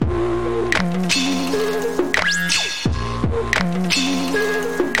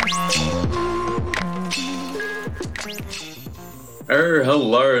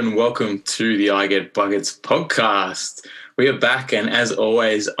Hello, and welcome to the I Get Buckets podcast. We are back, and as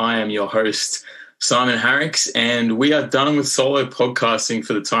always, I am your host, Simon Harricks, and we are done with solo podcasting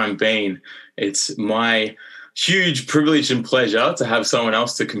for the time being. It's my huge privilege and pleasure to have someone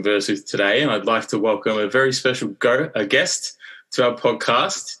else to converse with today, and I'd like to welcome a very special guest to our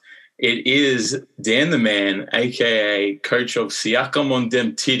podcast. It is Dan the Man, a.k.a. coach of Siakam on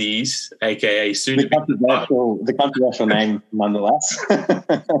Dem Titties, a.k.a. The controversial name, nonetheless.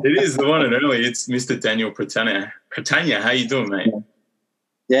 It is the one and only. It's Mr. Daniel Pratania. Pratania, how you doing, mate?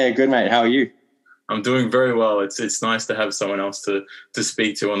 Yeah, good, mate. How are you? I'm doing very well. It's nice to have someone else to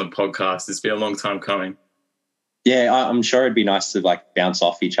speak to on the podcast. It's been a long time coming. Yeah, I'm sure it'd be nice to bounce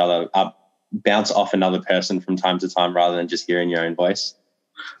off each other, bounce off another person from time to time rather than just hearing your own voice.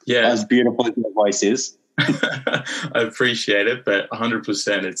 Yeah, as beautiful as your voice is. I appreciate it, but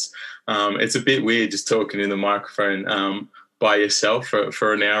 100%. It's a bit weird just talking in the microphone by yourself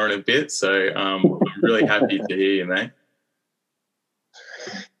for an hour and a bit. So I'm really happy to hear you, mate.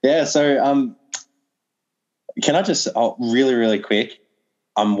 Yeah. So can I just really, really quick?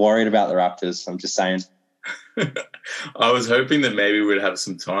 I'm worried about the Raptors. I'm just saying. I was hoping that maybe we'd have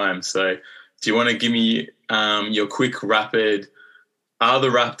some time. So do you want to give me your quick, rapid? Are the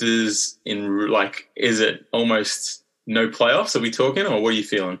Raptors is it almost no playoffs? Are we talking, or what are you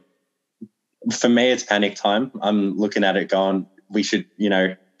feeling? For me, it's panic time. I'm looking at it going, we should,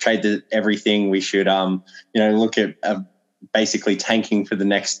 trade everything. We should, look at basically tanking for the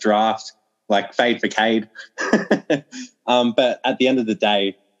next draft, like fade for Cade. But at the end of the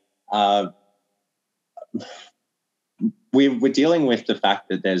day, we're dealing with the fact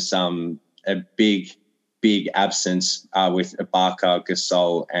that there's a big absence with Ibaka,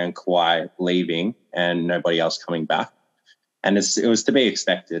 Gasol, and Kawhi leaving, and nobody else coming back, and it was to be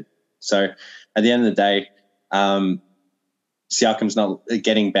expected. So, at the end of the day, Siakam's not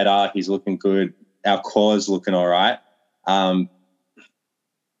getting better. He's looking good. Our core's looking all right. I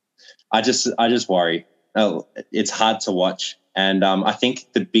just worry. It's hard to watch, and I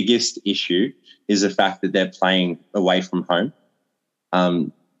think the biggest issue is the fact that they're playing away from home.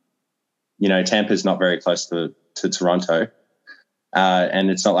 Tampa's not very close to Toronto,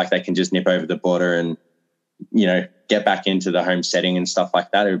 and it's not like they can just nip over the border and, get back into the home setting and stuff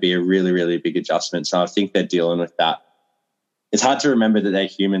like that. It would be a really, really big adjustment. So I think they're dealing with that. It's hard to remember that they're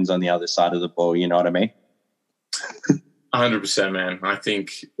humans on the other side of the ball. You know what I mean? 100%, man. I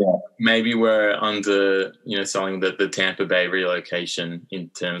think maybe we're under, something that the Tampa Bay relocation in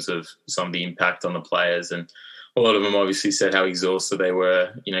terms of some of the impact on the players, and a lot of them obviously said how exhausted they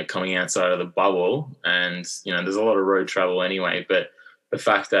were, coming outside of the bubble. And, there's a lot of road travel anyway. But the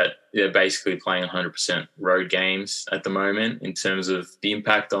fact that they're basically playing 100% road games at the moment in terms of the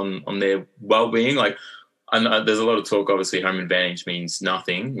impact on their well-being. There's a lot of talk, obviously, home advantage means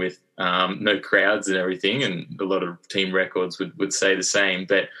nothing with no crowds and everything. And a lot of team records would say the same.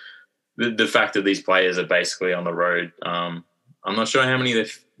 But the fact that these players are basically on the road, I'm not sure how many of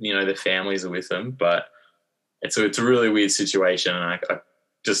their families are with them, but it's a really weird situation, and I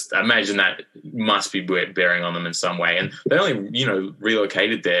just imagine that must be bearing on them in some way. And they only,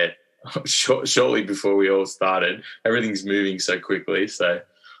 relocated there shortly before we all started. Everything's moving so quickly. So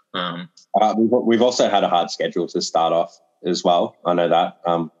we've also had a hard schedule to start off as well. I know that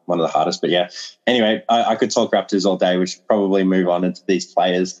one of the hardest. But yeah. Anyway, I could talk Raptors all day. We should probably move on into these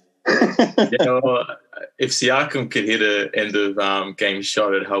players. Well, if Siakam could hit an end of game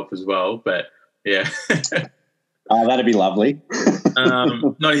shot, it'd help as well. But yeah. That'd be lovely.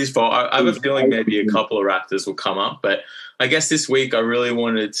 Not his fault. I have a feeling maybe a couple of Raptors will come up. But I guess this week I really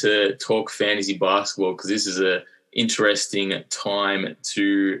wanted to talk fantasy basketball because this is a interesting time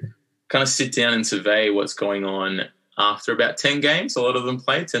to kind of sit down and survey what's going on after about 10 games. A lot of them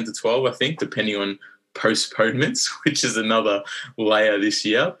play 10 to 12, I think, depending on postponements, which is another layer this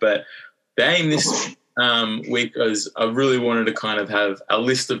year. But the aim this week is I really wanted to kind of have a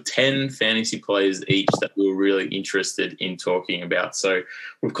list of 10 fantasy players each that we were really interested in talking about. So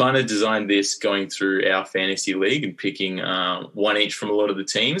we've kind of designed this going through our fantasy league and picking one each from a lot of the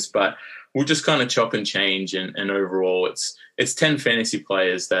teams, but we'll just kind of chop and change, and overall it's 10 fantasy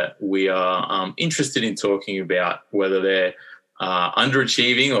players that we are interested in talking about, whether they're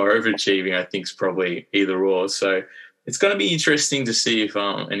underachieving or overachieving. I think is probably either or. So it's going to be interesting to see if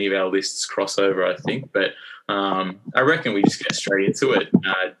any of our lists cross over, I think. But I reckon we just get straight into it.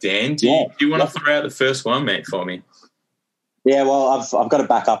 Dan, do you want to throw out the first one, mate, for me? Yeah, well, I've got to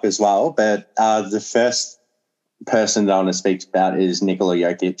back up as well. But the first person that I want to speak about is Nikola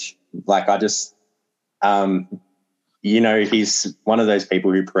Jokic. He's one of those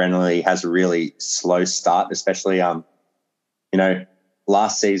people who perennially has a really slow start, especially,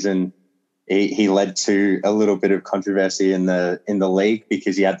 last season he led to a little bit of controversy in the league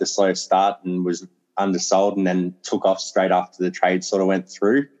because he had the slow start and was undersold, and then took off straight after the trade sort of went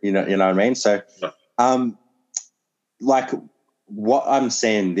through. You know what I mean? So, like what I'm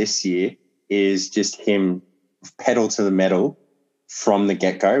seeing this year is just him pedal to the metal from the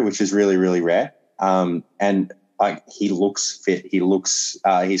get-go, which is really, really rare. And like he looks fit. He looks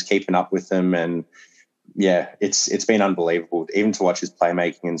he's keeping up with them, and yeah, it's been unbelievable. Even to watch his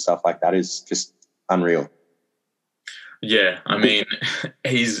playmaking and stuff like that is just unreal. Yeah, I mean,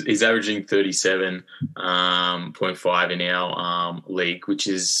 he's averaging 37.5 in our league, which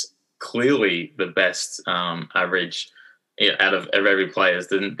is clearly the best average out of every player.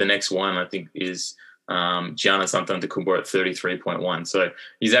 The next one, I think, is Giannis Antetokounmpo at 33.1. So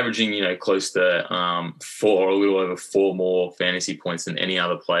he's averaging, close to a little over 4 more fantasy points than any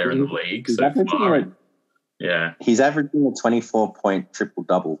other player in the league so far. Yeah, he's averaging a 24-point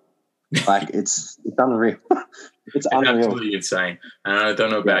triple-double. Like it's unreal. It's unreal. Absolutely insane. And I don't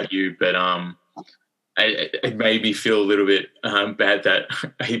know about you, but it made me feel a little bit bad that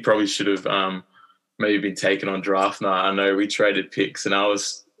he probably should have maybe been taken on draft night. I know we traded picks, and I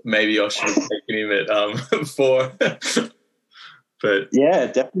should have taken him at 4. But yeah,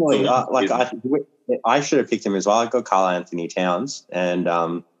 definitely. I should have picked him as well. I got Karl Anthony Towns, and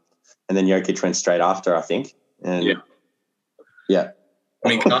then Jokic went straight after, I think. And yeah. I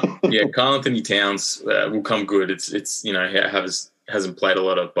mean, Karl Anthony Towns will come good. It's hasn't played a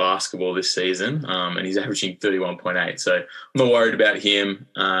lot of basketball this season, and he's averaging 31.8. So I'm not worried about him.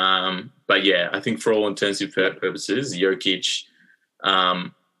 But yeah, I think for all intents and purposes, Jokic.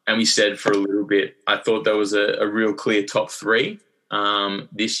 And we said for a little bit, I thought there was a real clear top 3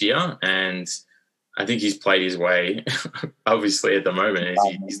 this year, and I think he's played his way. Obviously, at the moment,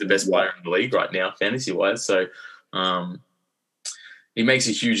 he's the best player in the league right now, fantasy wise. So. He makes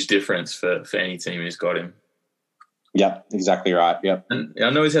a huge difference for any team who's got him. Yep, exactly right. Yep. And I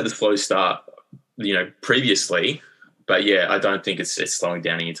know he's had the slow start, previously, but yeah, I don't think it's slowing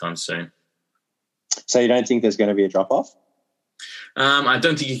down anytime soon. So you don't think there's going to be a drop-off? I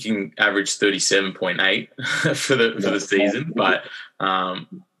don't think he can average 37.8 for the season, but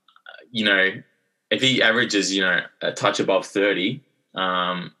if he averages a touch above 30,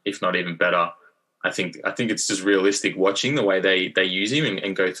 if not even better. I think it's just realistic watching the way they use him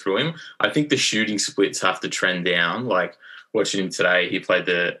and go through him. I think the shooting splits have to trend down. Like watching him today, he played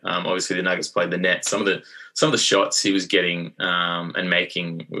obviously the Nuggets played the net. Some of the shots he was getting and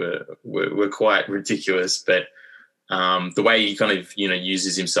making were quite ridiculous. But the way he kind of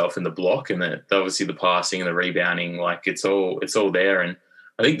uses himself in the block and obviously the passing and the rebounding, like it's all there. And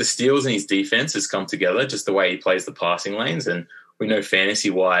I think the steals and his defense has come together. Just the way he plays the passing lanes, and we know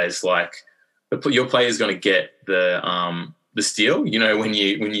fantasy wise, like. Your player is going to get the steal, when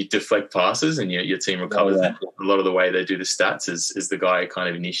you deflect passes and your team recovers it. A lot of the way they do the stats is the guy who kind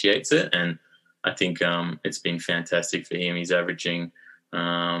of initiates it. And I think it's been fantastic for him. He's averaging,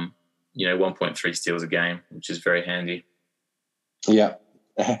 1.3 steals a game, which is very handy. Yeah.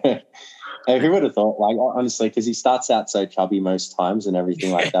 Who would have thought, like, honestly, because he starts out so chubby most times and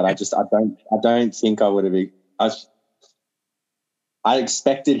everything like that. I don't think I would have been. I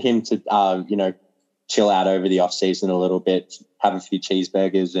expected him to, chill out over the off season a little bit, have a few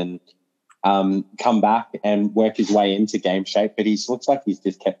cheeseburgers, and come back and work his way into game shape. But he looks like he's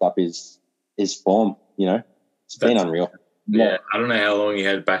just kept up his form. It's been unreal. Yeah, I don't know how long he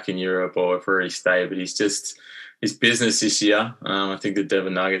had back in Europe or where he stayed, but he's just his business this year. I think the Denver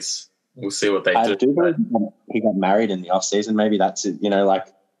Nuggets. We'll see what they do. He got married in the off season. Maybe that's it. Like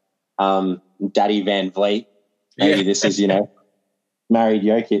Daddy Van Vliet. Maybe this is married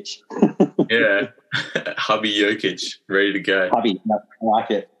Jokic. Yeah. Hubby Jokic, ready to go. Hubby, I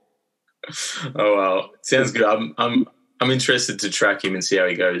like it. Oh well. Sounds good. I'm interested to track him and see how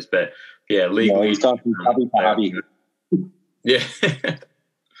he goes. But yeah, legally he's got hubby for hubby. Yeah.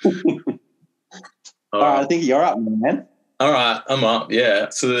 All right, I think you're up, man. All right, I'm up, yeah.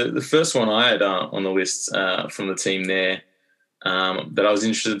 So the first one I had on the list from the team there that I was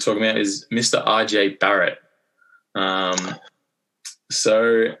interested in talking about is Mr. RJ Barrett.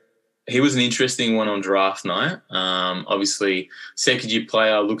 So he was an interesting one on draft night. Obviously, second-year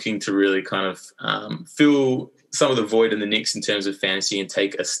player looking to really kind of fill some of the void in the Knicks in terms of fantasy and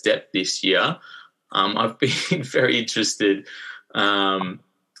take a step this year. I've been very interested.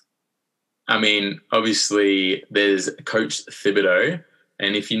 Obviously, there's Coach Thibodeau,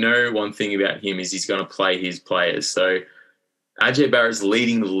 and if you know one thing about him is he's going to play his players. So RJ Barrett's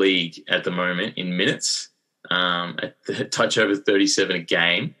leading the league at the moment in minutes. At the touch over 37 a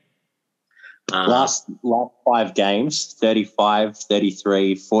game. Last 5 games, 35,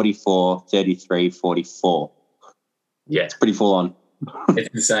 33, 44, 33, 44. Yeah. It's pretty full on. It's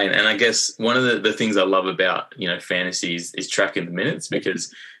insane. And I guess one of the things I love about, fantasy is tracking the minutes,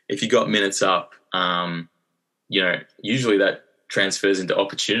 because if you got minutes up, usually that transfers into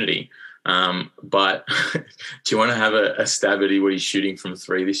opportunity. But do you want to have a stab at what he's shooting from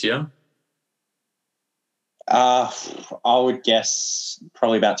 3 this year? I would guess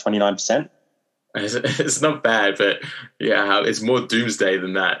probably about 29%. It's not bad, but yeah, it's more doomsday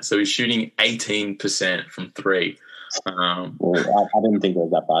than that. So he's shooting 18% from 3. Well, I didn't think it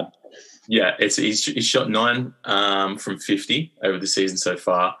was that bad. Yeah, he's shot 9 from 50 over the season so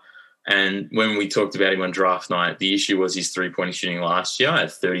far. And when we talked about him on draft night, the issue was his 3-point shooting last year at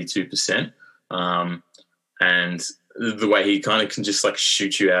 32%. And the way he kind of can just like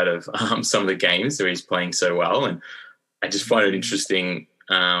shoot you out of some of the games where he's playing so well. And I just find it interesting.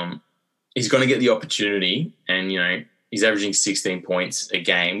 He's going to get the opportunity, and, he's averaging 16 points a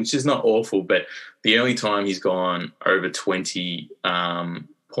game, which is not awful, but the only time he's gone over 20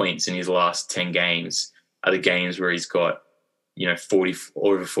 points in his last 10 games are the games where he's got, 40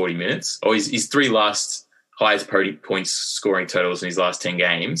 over 40 minutes. Or his 3 last highest points scoring totals in his last 10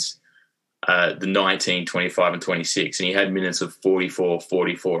 games, the 19, 25, and 26, and he had minutes of 44,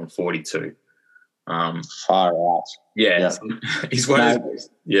 44, and 42. Far out. Yeah. He's one of those,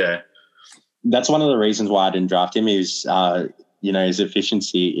 yeah. That's one of the reasons why I didn't draft him is, his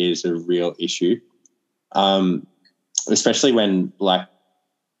efficiency is a real issue. Especially when, like,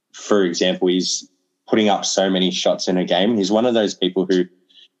 for example, he's putting up so many shots in a game. He's one of those people who,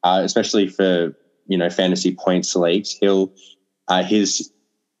 especially for, fantasy points leagues, his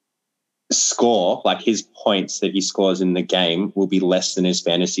score, like his points that he scores in the game will be less than his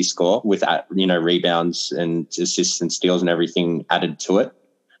fantasy score with, rebounds and assists and steals and everything added to it.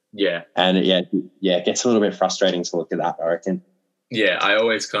 Yeah. And it gets a little bit frustrating to look at that, I reckon. Yeah, I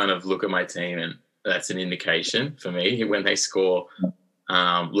always kind of look at my team, and that's an indication for me when they score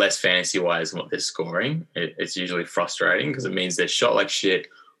less fantasy-wise than what they're scoring. It's usually frustrating because it means they're shot like shit,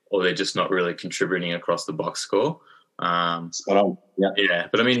 or they're just not really contributing across the box score. Spot on. Yeah,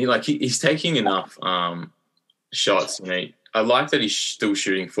 but I mean, he's taking enough shots. I like that he's still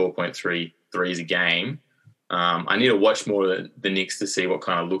shooting 4.3 threes a game. I need to watch more of the Knicks to see what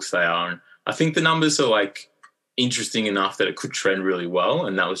kind of looks they are. And I think the numbers are like interesting enough that it could trend really well.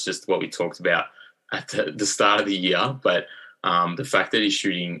 And that was just what we talked about at the start of the year. But the fact that he's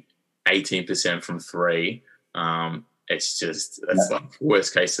shooting 18% from 3, that's like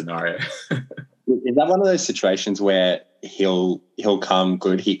worst case scenario. Is that one of those situations where he'll come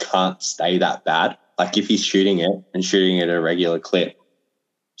good, he can't stay that bad? Like if he's shooting it at a regular clip,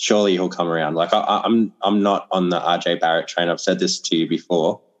 surely he'll come around. Like I'm not on the RJ Barrett train. I've said this to you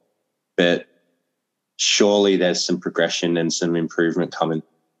before, but surely there's some progression and some improvement coming.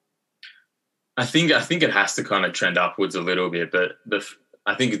 I think it has to kind of trend upwards a little bit, but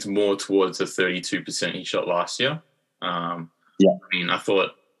I think it's more towards the 32% he shot last year. I mean, I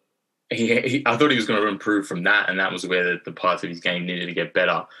thought he was going to improve from that, and that was where the parts of his game needed to get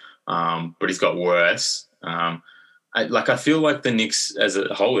better. But he's got worse. I feel like the Knicks as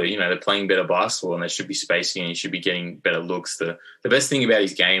a whole, they're playing better basketball and they should be spacing and he should be getting better looks. The best thing about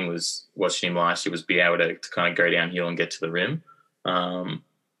his game was watching him last year was be able to kind of go downhill and get to the rim.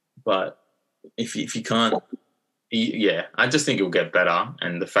 But if you can't, I just think he'll get better.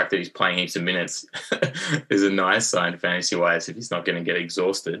 And the fact that he's playing heaps of minutes is a nice sign fantasy-wise if he's not going to get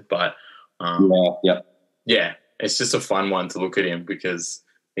exhausted. But it's just a fun one to look at him because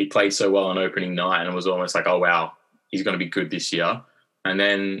he played so well on opening night and it was almost like, oh, wow, he's going to be good this year. And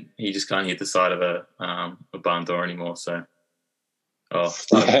then he just can't hit the side of a barn door anymore. So, I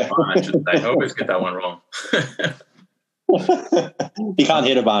always get that one wrong. He can't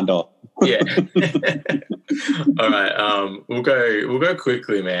hit a barn door. Yeah. All right. We'll go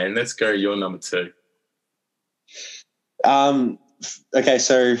quickly, man. Let's go your number 2. Okay,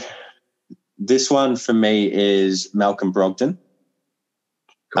 so this one for me is Malcolm Brogdon.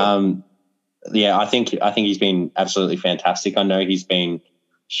 Cool. I think he's been absolutely fantastic. I know he's been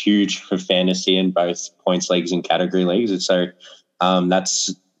huge for fantasy in both points leagues and category leagues, and so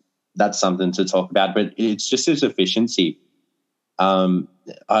that's something to talk about. But it's just his efficiency.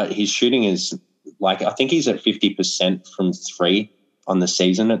 His shooting is I think he's at 50% from 3 on the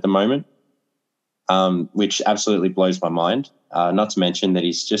season at the moment, which absolutely blows my mind. Not to mention that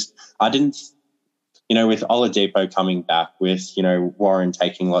he's just with Oladipo coming back, with, Warren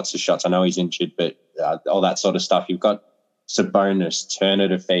taking lots of shots. I know he's injured, but all that sort of stuff. You've got Sabonis, Turner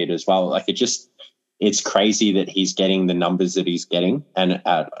to feed as well. Like it it's crazy that he's getting the numbers that he's getting. And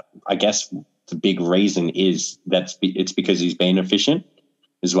I guess the big reason is it's because he's been efficient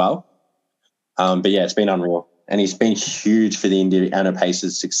as well. But yeah, it's been unreal. And he's been huge for the Indiana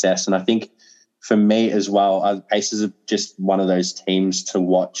Pacers' success. And I think for me as well, Pacers are just one of those teams to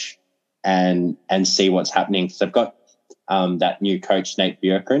watch and see what's happening. So they've got that new coach, Nate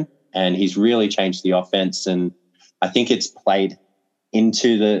Bjorkgren, and he's really changed the offense. And I think it's played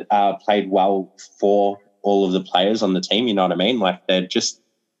well for all of the players on the team. You know what I mean? Like they're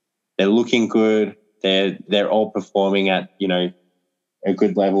looking good. They're all performing at, a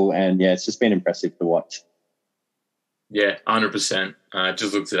good level. And yeah, it's just been impressive to watch. Yeah, 100%.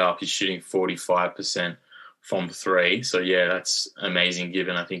 Just looked it up. He's shooting 45% from three. So yeah, that's amazing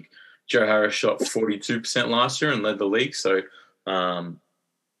given I think Joe Harris shot 42% last year and led the league. So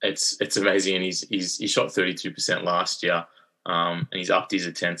it's amazing. And he shot 32% last year. And he's upped his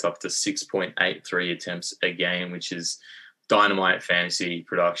attempts up to 6.83 attempts a game, which is dynamite fantasy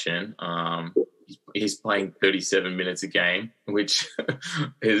production. He's playing 37 minutes a game, which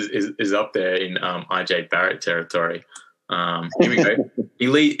is up there in IJ Barrett territory. Here we go.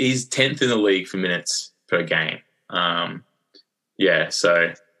 He's 10th in the league for minutes per game. So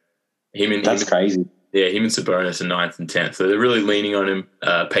that's crazy. Yeah, him and Sabonis are 9th and 10th. So they're really leaning on him.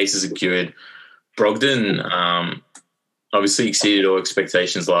 Paces are good. Brogdon obviously exceeded all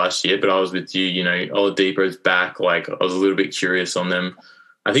expectations last year, but I was with you. Oladipo's back. Like I was a little bit curious on them.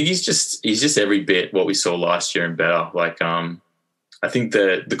 I think he's just every bit what we saw last year and better. Like I think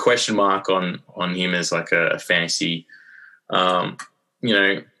the question mark on him as like a fantasy, lock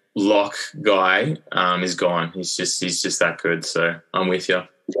guy is gone. He's just that good. So I'm with you.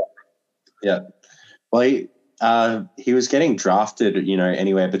 Yeah. Well, he was getting drafted,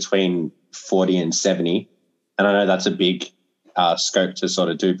 anywhere between 40 and 70. And I know that's a big scope to sort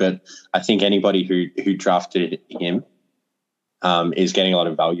of do, but I think anybody who drafted him is getting a lot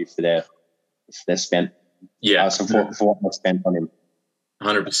of value for their spent. Yeah, for what they spent on him.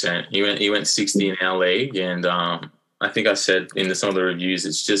 100%. He went 60 in our league, and I think I said in some of the reviews,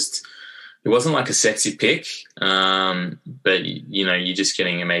 it wasn't like a sexy pick, but you're just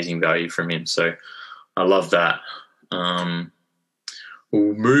getting amazing value from him. So I love that.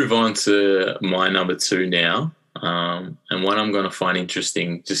 We'll move on to my number 2 now. And one I'm going to find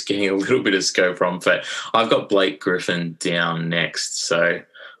interesting, just getting a little bit of scope from, but I've got Blake Griffin down next. So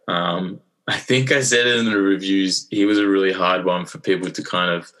I think I said it in the reviews, he was a really hard one for people to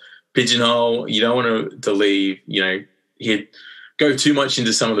kind of pigeonhole. You don't want to leave, he'd go too much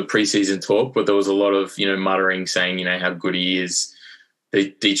into some of the preseason talk, but there was a lot of, muttering saying, how good he is.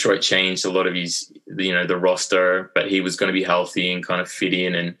 Detroit changed a lot of his, the roster, but he was going to be healthy and kind of fit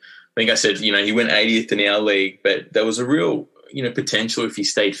in. And I think I said, he went 80th in our league, but there was a real, potential if he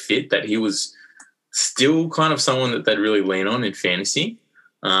stayed fit that he was still kind of someone that they'd really lean on in fantasy.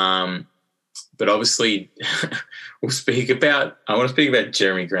 But obviously I want to speak about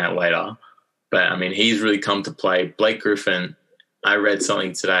Jeremy Grant later, but I mean, he's really come to play. Blake Griffin, I read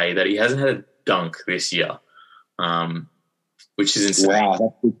something today that he hasn't had a dunk this year, which is insane. Wow,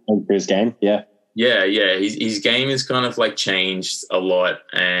 that's good for his game. Yeah. Yeah. His game has kind of like changed a lot,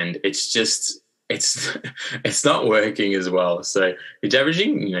 and it's not working as well. So he's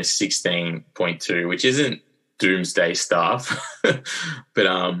averaging, 16.2, which isn't doomsday stuff, but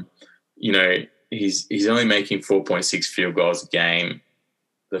he's only making 4.6 field goals a game.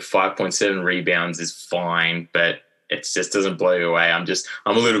 The 5.7 rebounds is fine, but it just doesn't blow you away. I'm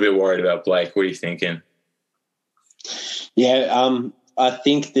a little bit worried about Blake. What are you thinking? Yeah, I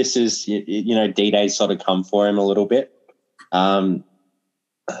think this is, D-Day's sort of come for him a little bit. I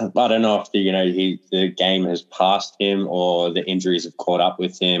don't know if the game has passed him or the injuries have caught up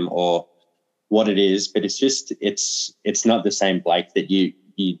with him or what it is, but it's not the same Blake that you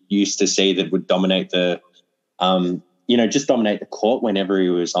used to see that would dominate just dominate the court whenever he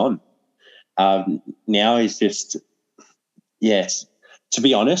was on. Now he's just, yes. To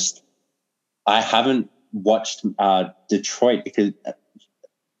be honest, I haven't watched Detroit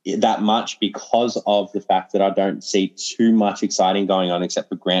that much because of the fact that I don't see too much exciting going on except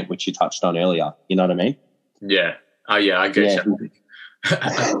for Grant, which you touched on earlier. You know what I mean? Yeah. Oh, yeah, I get you.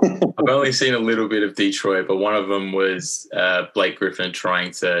 I've only seen a little bit of Detroit, but one of them was Blake Griffin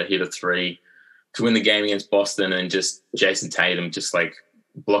trying to hit a 3 to win the game against Boston, and just Jason Tatum just like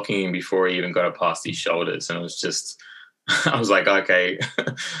blocking him before he even got it past his shoulders. And it was just, I was like, okay,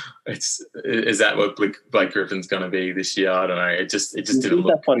 is that what Blake Griffin's going to be this year? I don't know. It just didn't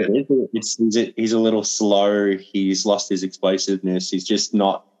look. That's what it is. He's a little slow. He's lost his explosiveness. He's just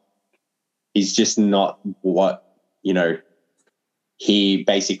not what he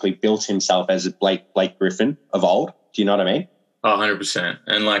basically built himself as a Blake Griffin of old. Do you know what I mean? Oh, 100%.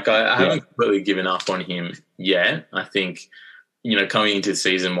 And like, I haven't completely given up on him yet. I think, coming into the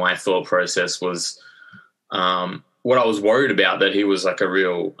season, my thought process was what I was worried about, that he was like a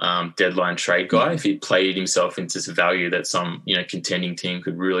real deadline trade guy. If he played himself into some value, that some, contending team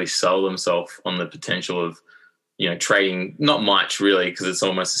could really sell themselves on the potential of, trading not much really, because it's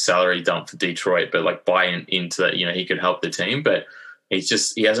almost a salary dump for Detroit, but like buying into that, he could help the team. But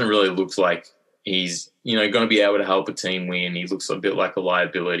he hasn't really looked like he's, going to be able to help a team win. He looks a bit like a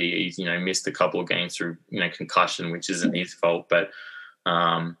liability. He's, missed a couple of games through, concussion, which isn't his fault. But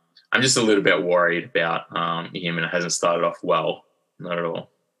I'm just a little bit worried about him, and it hasn't started off well. Not at all.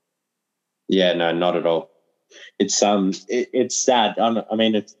 Yeah, no, not at all. It's sad. I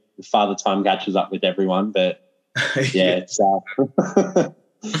mean, it's Father Time catches up with everyone, but yeah, it's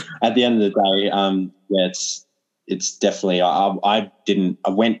at the end of the day, it's definitely. I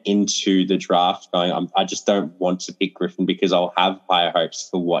went into the draft going, I just don't want to pick Griffin because I'll have higher hopes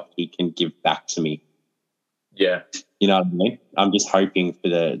for what he can give back to me. Yeah. You know what I mean? I'm just hoping for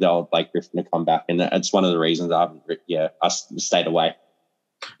the old Blake Griffin to come back, and it's one of the reasons I stayed away.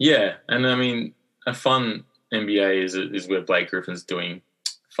 Yeah, and I mean, a fun NBA is where Blake Griffin's doing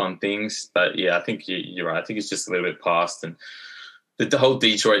fun things, but yeah, I think you're right. I think it's just a little bit past, and the whole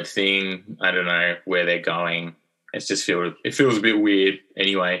Detroit thing. I don't know where they're going. It feels a bit weird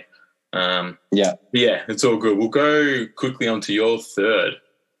anyway. Yeah, it's all good. We'll go quickly on to your third.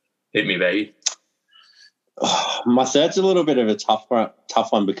 Hit me, baby. My third's a little bit of a tough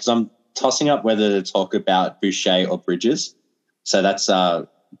one because I'm tossing up whether to talk about Boucher or Bridges. So that's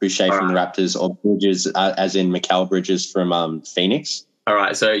Boucher from the Raptors, or Bridges, as in Mikal Bridges from Phoenix. All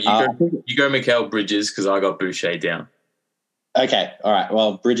right, so you go Mikal Bridges because I got Boucher down. Okay, all right.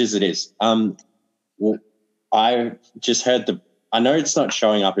 Well, Bridges it is. Well, I just heard I know it's not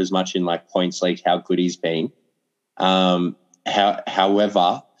showing up as much in like points league how good he's been.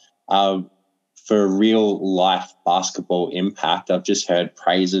 However, for real life basketball impact, I've just heard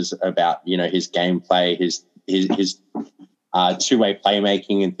praises about his gameplay, his two-way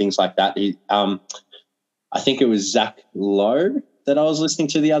playmaking and things like that. I think it was Zach Lowe that I was listening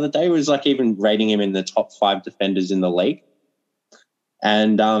to the other day was like even rating him in the top 5 defenders in the league.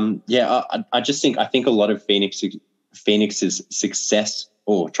 And I think a lot of Phoenix's success,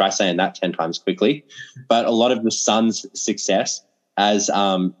 or try saying that 10 times quickly, but a lot of the Suns' success has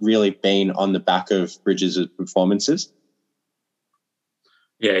really been on the back of Bridges' performances.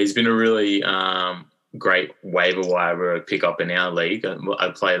 Yeah, he's been a really great waiver wire pickup in our league.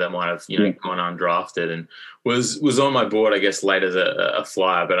 A player that might have gone undrafted and was on my board, I guess, late as a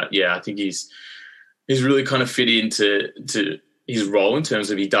flyer. But yeah, I think he's really kind of fit into his role in terms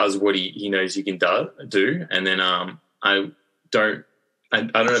of he does what he knows he can do. And then I don't know,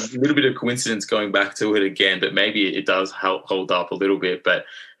 a little bit of coincidence going back to it again, but maybe it does hold up a little bit. But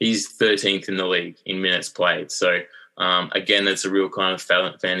he's 13th in the league in minutes played. So again, that's a real kind of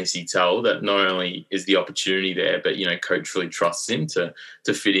fantasy tell that not only is the opportunity there, but coach really trusts him to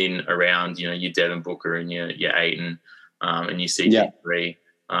fit in around your Devin Booker and your Ayton and your CP3.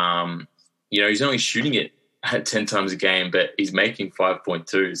 He's only shooting it at 10 times a game, but he's making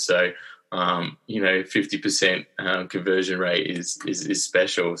 5.2. So 50% conversion rate is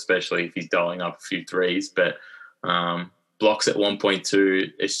special, especially if he's dialing up a few threes. But blocks at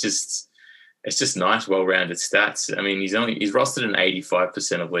 1.2, it's just nice, well-rounded stats. I mean, he's rostered in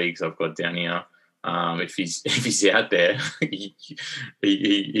 85% of leagues I've got down here. If he's out there,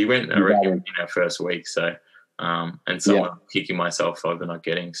 he went I reckon in our first week. So and someone kicking myself over not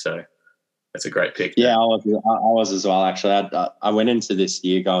getting. So that's a great pick. Yeah, I was as well. Actually, I went into this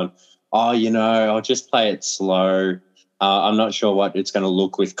year going, I'll just play it slow. I'm not sure what it's going to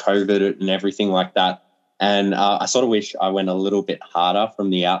look with COVID and everything like that. And I sort of wish I went a little bit harder from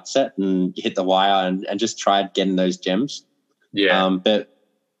the outset and hit the wire and just tried getting those gems. Yeah. But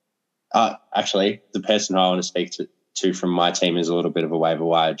actually, the person who I want to speak to from my team is a little bit of a waiver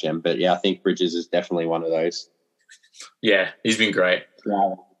wire gem. But yeah, I think Bridges is definitely one of those. Yeah, he's been great.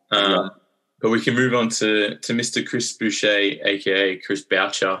 Yeah. But we can move on to Mr. Chris Boucher, a.k.a. Chris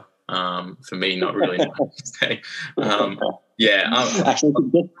Boucher. For me, not really much to say. Actually,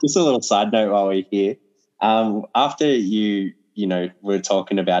 just a little side note while we're here. After you were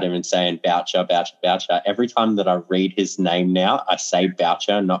talking about him and saying Boucher, every time that I read his name now, I say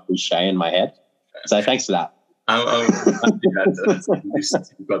Boucher, not Boucher in my head. So thanks for that. You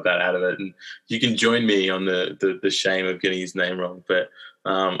got that out of it, and you can join me on the shame of getting his name wrong. But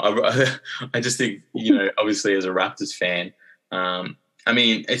I just think obviously as a Raptors fan, I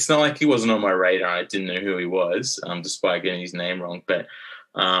mean, it's not like he wasn't on my radar. I didn't know who he was, despite getting his name wrong. But,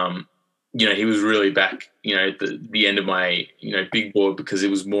 he was really back, at the end of my, big board, because it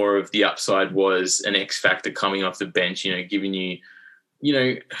was more of the upside was an X factor coming off the bench, giving you,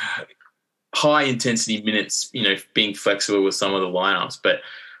 high intensity minutes, being flexible with some of the lineups. But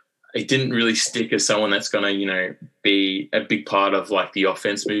it didn't really stick as someone that's going to, be a big part of like the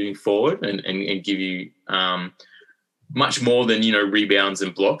offense moving forward and give you much more than, rebounds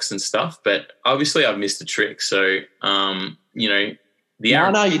and blocks and stuff. But obviously I've missed a trick. So, no,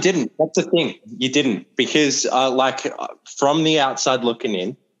 you didn't. That's the thing. You didn't, because from the outside looking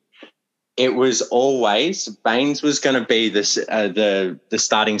in, it was always Baines was going to be the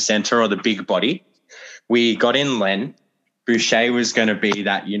starting center or the big body. We got in Len. Boucher was going to be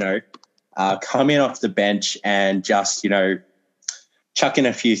that, coming off the bench and just, chuck in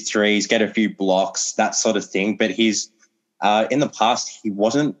a few threes, get a few blocks, that sort of thing. But he's in the past, he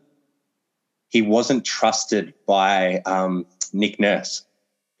wasn't trusted by Nick Nurse.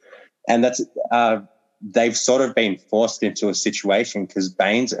 And that's they've sort of been forced into a situation because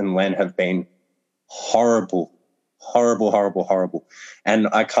Baines and Len have been horrible. And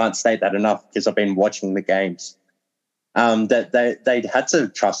I can't state that enough because I've been watching the games. That they had to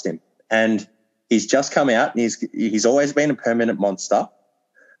trust him, and he's just come out. And he's always been a permanent monster,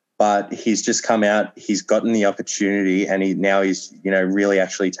 but he's just come out. He's gotten the opportunity, and he's really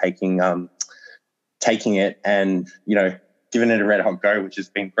actually taking it and giving it a red hot go, which has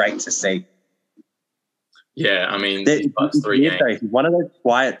been great to see. Yeah, I mean, these last 3 games. He's one of those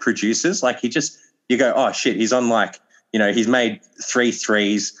quiet producers. Like you go, oh shit, he's on he's made 3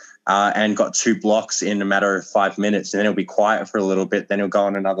 threes. And got 2 blocks in a matter of 5 minutes, and then he'll be quiet for a little bit. Then he'll go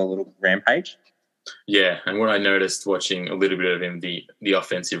on another little rampage. Yeah, and what I noticed watching a little bit of him, the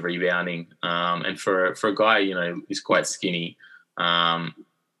offensive rebounding, and for a guy, who's quite skinny,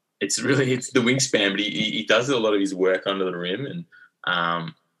 it's the wingspan, but he does a lot of his work under the rim, and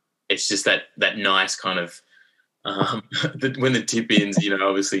it's just that nice kind of when the tip ins,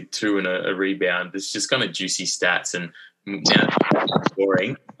 obviously 2 and a rebound. It's just kind of juicy stats, and now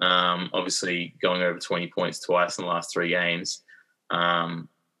scoring, obviously going over 20 points twice in the last 3 games.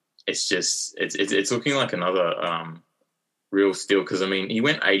 It's looking like another real steal, because I mean he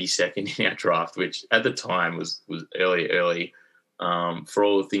went 82nd in our draft, which at the time was early. For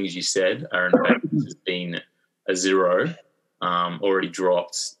all the things you said, Aaron Baines has been a 0, already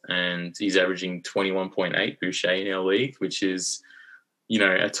dropped, and he's averaging 21.8 Boucher in our league, which is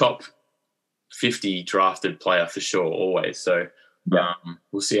a top 50 drafted player for sure, always. So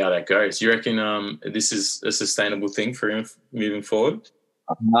we'll see how that goes. You reckon this is a sustainable thing for him moving forward?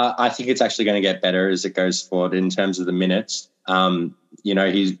 I think it's actually going to get better as it goes forward in terms of the minutes.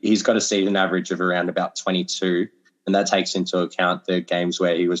 He's got a season average of around about 22, and that takes into account the games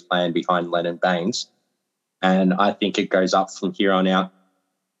where he was playing behind Len and Baines. And I think it goes up from here on out.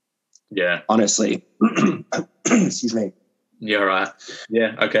 Yeah. Honestly. Excuse me. Yeah, right.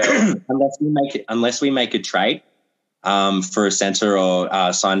 Yeah, okay. Unless we make a trade for a center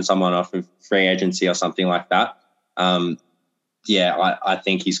or sign someone off of free agency or something like that, I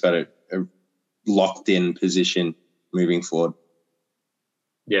think he's got a locked-in position moving forward.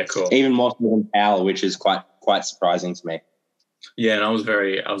 Yeah, cool. Even more so than Powell, which is quite surprising to me. Yeah, and I was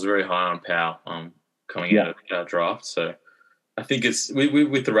very high on Powell coming out of our draft. So I think it's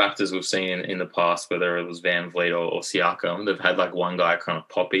with the Raptors we've seen in the past, whether it was Van Vliet or Siakam, they've had like one guy kind of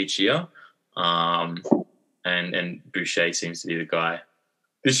pop each year, and Boucher seems to be the guy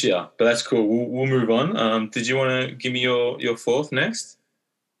this year. But that's cool. We'll move on. Did you want to give me your fourth next?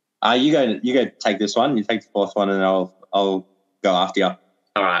 You go take this one. You take the fourth one, and I'll go after you.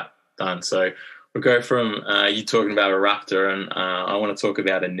 All right, done. So we'll go from you talking about a Raptor, and I want to talk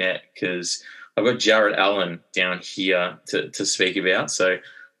about a net, because I've got Jarrett Allen down here to speak about. So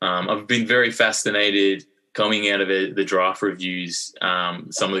I've been very fascinated coming out of the draft reviews.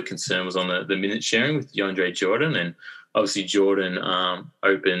 Some of the concern was on the minute sharing with DeAndre Jordan, and obviously Jordan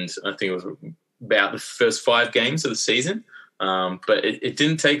opened, I think it was about the first 5 games of the season, but it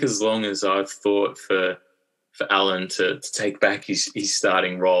didn't take as long as I thought for Allen to take back his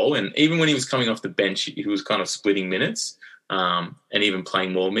starting role. And even when he was coming off the bench, he was kind of splitting minutes and even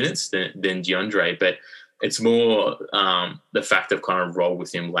playing more minutes than DeAndre. But it's more the fact I've kind of rolled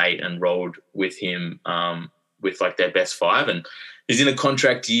with him late and rolled with him with like their best 5. And he's in a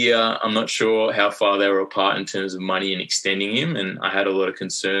contract year. I'm not sure how far they were apart in terms of money and extending him. And I had a lot of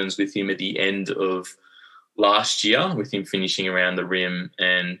concerns with him at the end of last year, with him finishing around the rim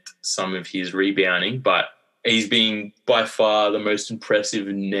and some of his rebounding. But he's been by far the most impressive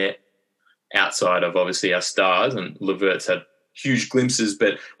net outside of obviously our stars, and Levert's had huge glimpses,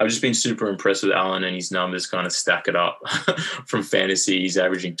 but I've just been super impressed with Allen, and his numbers kind of stack it up from fantasy. He's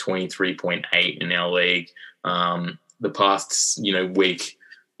averaging 23.8 in our league. The past, week,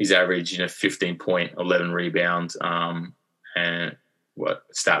 he's averaged, 15.11 rebounds, and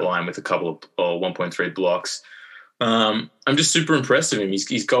stat line with a couple of 1.3 blocks. I'm just super impressed with him.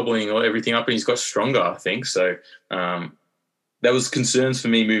 He's gobbling everything up, and he's got stronger, I think. So that was concerns for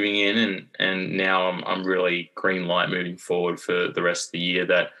me moving in, and now I'm really green light moving forward for the rest of the year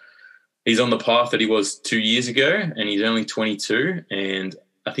that he's on the path that he was 2 years ago, and he's only 22, and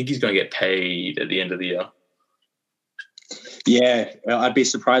I think he's going to get paid at the end of the year. Yeah, I'd be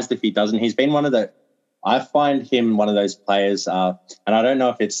surprised if he doesn't. He's been I find him one of those players, and I don't know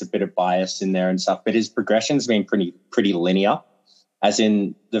if it's a bit of bias in there and stuff, but his progression's been pretty linear, as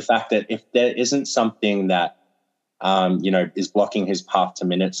in the fact that if there isn't something that, is blocking his path to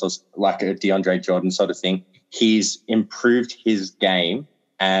minutes, or like a DeAndre Jordan sort of thing, he's improved his game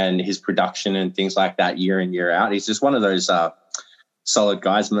and his production and things like that year in, year out. He's just one of those solid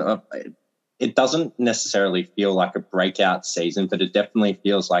guys. It doesn't necessarily feel like a breakout season, but it definitely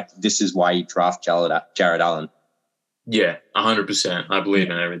feels like this is why you draft Jared Allen. Yeah, 100%. I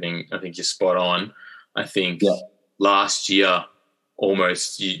believe in everything. I think you're spot on. I think last year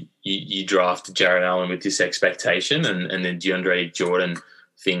almost you drafted Jared Allen with this expectation, and then DeAndre Jordan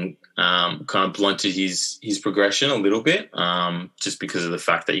thing kind of blunted his progression a little bit, just because of the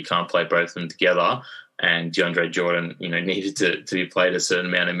fact that you can't play both of them together. And DeAndre Jordan, needed to be played a certain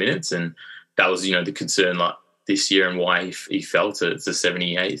amount of minutes, and that was, the concern like this year, and why he fell to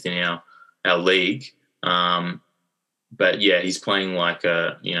 78th in our league. But yeah, he's playing like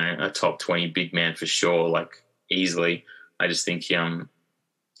a top 20 big man for sure, like easily. I just think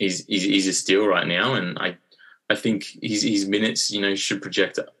he's a steal right now, and I think his minutes, should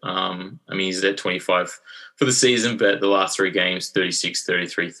project. He's at 25 for the season, but the last 3 games, 36,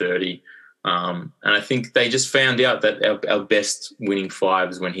 33, 30. And I think they just found out that our best winning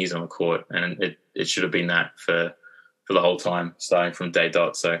 5 is when he's on the court, and it should have been that for the whole time, starting from day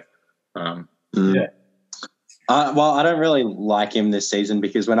dot. So, yeah. Well, I don't really like him this season,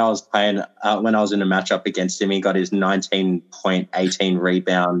 because when I was in a matchup against him, he got his 19.18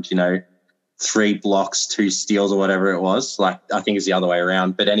 rebound, 3 blocks, 2 steals, or whatever it was. Like, I think it's the other way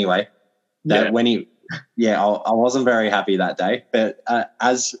around. But anyway, I wasn't very happy that day. But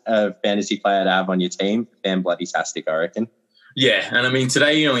as a fantasy player to have on your team, damn bloody-tastic, I reckon. Yeah, and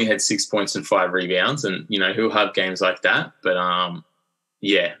today he only had 6 points and 5 rebounds, and he'll have games like that. But I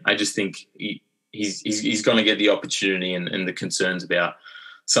just think he's going to get the opportunity, and the concerns about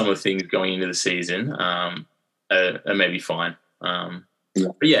some of the things going into the season are maybe fine. But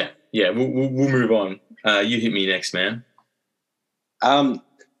we'll move on. You hit me next, man.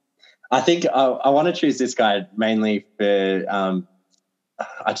 I think I want to choose this guy mainly for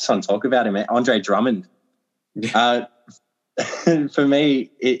I just want to talk about him, Andre Drummond. For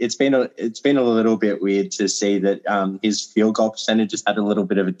me, it's been a little bit weird to see that his field goal percentage has had a little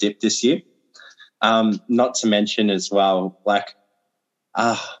bit of a dip this year. Not to mention as well, like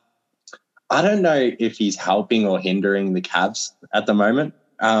I don't know if he's helping or hindering the Cavs at the moment.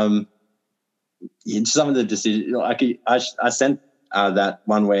 Some of the decisions, like I sent that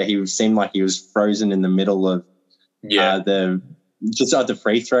one where he seemed like he was frozen in the middle of just at the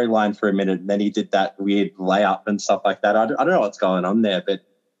free throw line for a minute, and then he did that weird layup and stuff like that. I don't know what's going on there, but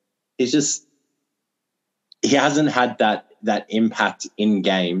he hasn't had that impact in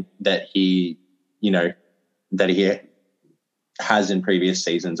game that he has in previous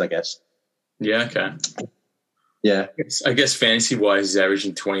seasons, I guess. Yeah, okay. Yeah. I guess fantasy-wise, he's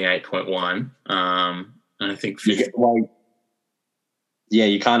averaging 28.1. And I think...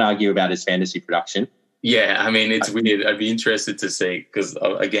 you can't argue about his fantasy production. Yeah, it's weird. I'd be interested to see, because,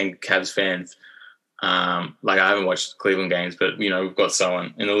 again, Cavs fans, I haven't watched Cleveland games, but, we've got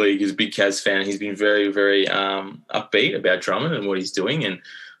someone in the league who's a big Cavs fan. He's been very, very upbeat about Drummond and what he's doing, and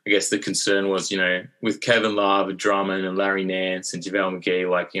I guess the concern was, with Kevin Love and Drummond and Larry Nance and JaVale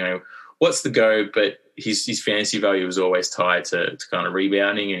McGee, what's the go? But his fantasy value was always tied to kind of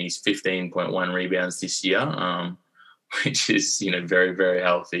rebounding, and he's 15.1 rebounds this year, which is, very, very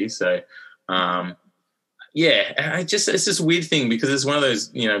healthy. So, it's this weird thing, because it's one of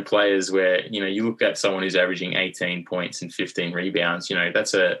those, players where, you look at someone who's averaging 18 points and 15 rebounds,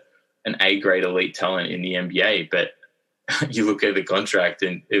 that's an A-grade elite talent in the NBA, but you look at the contract,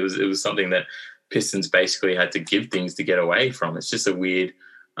 and it was something that Pistons basically had to give things to get away from. It's just a weird,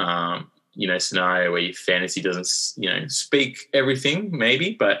 scenario where your fantasy doesn't, speak everything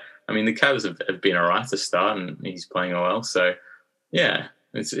maybe, but the Cavs have been all right to start, and he's playing well. So yeah,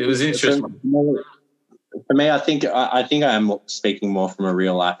 it was interesting. For me, I think I am speaking more from a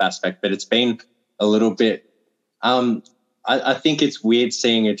real life aspect, but it's been a little bit. I think it's weird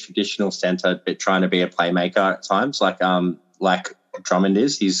seeing a traditional centre but trying to be a playmaker at times, like Drummond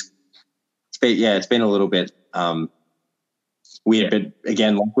is. It's been a little bit weird, but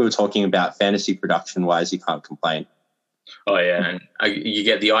again, like we were talking about, fantasy production wise, you can't complain. Oh yeah, and you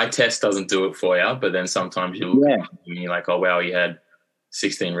get the eye test doesn't do it for you, but then sometimes you look at it and you're like, oh wow, you had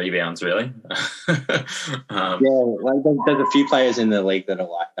 16 rebounds, really. Like there's a few players in the league that are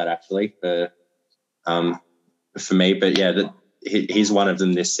like that actually for me, but yeah, he's one of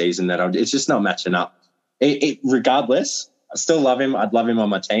them this season that it's just not matching up. Regardless, I still love him. I'd love him on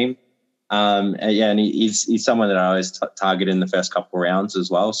my team. And he's someone that I always target in the first couple of rounds as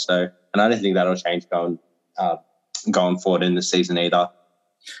well. So, and I don't think that'll change going forward in the season either.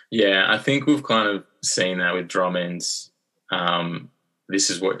 Yeah, I think we've kind of seen that with Drummond's. This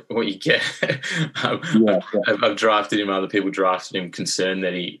is what you get. I've drafted him. Other people drafted him, concerned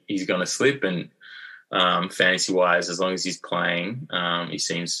that he's going to slip. And fantasy wise, as long as he's playing, he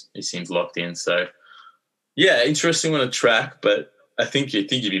seems locked in. So yeah, interesting on a track, but I think you'd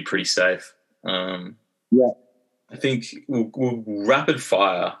be pretty safe. I think we'll rapid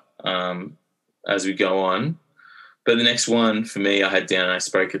fire as we go on. But the next one for me, I had down, and I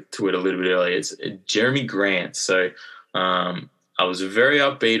spoke to it a little bit earlier. It's Jeremy Grant. So I was very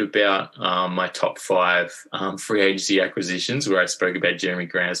upbeat about my top 5 free agency acquisitions, where I spoke about Jeremy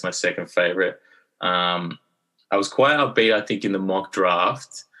Grant as my second favourite. I was quite upbeat, I think, in the mock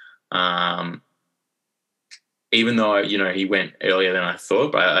draft, even though, he went earlier than I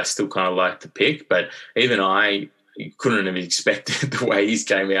thought, but I still kind of liked the pick. But even I couldn't have expected the way he's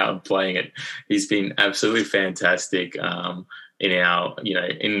came out and playing it. He's been absolutely fantastic in our,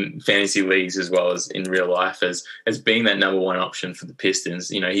 in fantasy leagues as well as in real life as being that number one option for the Pistons.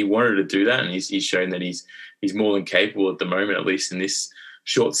 He wanted to do that, and he's shown that he's more than capable at the moment, at least in this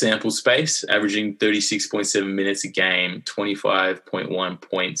short sample space, averaging 36.7 minutes a game, 25.1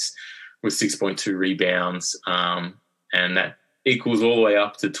 points with 6.2 rebounds, and that equals all the way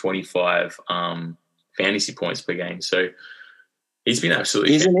up to 25 fantasy points per game. So he's been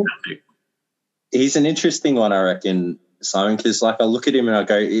absolutely fantastic. He's an interesting one, I reckon, Simon, because I look at him and I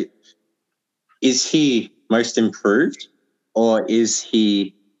go, is he most improved, or is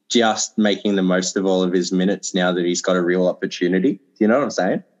he just making the most of all of his minutes now that he's got a real opportunity? Do you know what I'm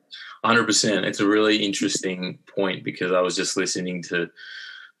saying? 100%. It's a really interesting point, because I was just listening to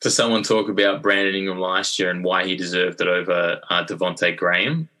someone talk about Brandon Ingram last year and why he deserved it over Devontae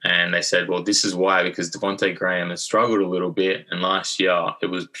Graham. And they said, well, this is why, because Devontae Graham has struggled a little bit. And last year it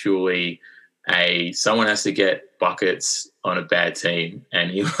was purely someone has to get buckets on a bad team,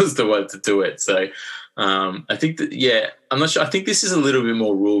 and he was the one to do it. So I think that, I'm not sure. I think this is a little bit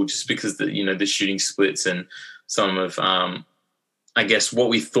more ruled just because the shooting splits and some of, I guess, what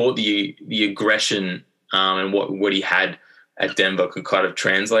we thought the aggression and what he had at Denver could kind of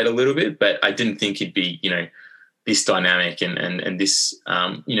translate a little bit, but I didn't think he'd be, this dynamic and this,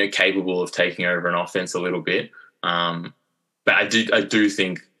 capable of taking over an offense a little bit. But I do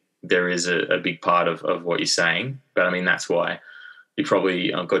think there is a big part of what you're saying, but I mean, that's why he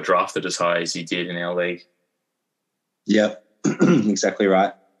probably got drafted as high as he did in our league. Yep, exactly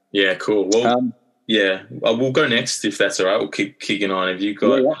right. Yeah, cool. Well, we'll go next if that's all right. We'll keep kicking on. Have you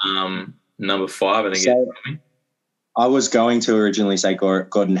got number 5? I think I was going to originally say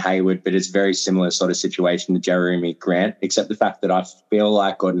Gordon Hayward, but it's a very similar sort of situation to Jeremy Grant, except the fact that I feel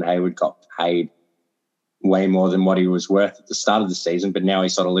like Gordon Hayward got paid way more than what he was worth at the start of the season, but now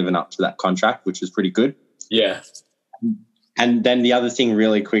he's sort of living up to that contract, which is pretty good. Yeah. And then the other thing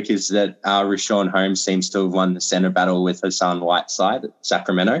really quick is that Richaun Holmes seems to have won the center battle with Hassan Whiteside at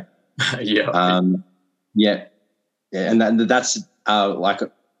Sacramento. And that's like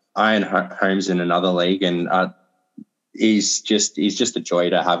Iron Holmes in another league, and he's just a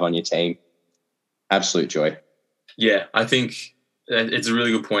joy to have on your team. Absolute joy. Yeah, I think it's a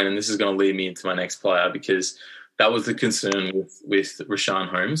really good point, and this is going to lead me into my next player, because that was the concern with Richaun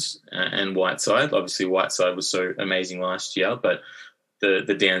Holmes and Whiteside. Obviously, Whiteside was so amazing last year, but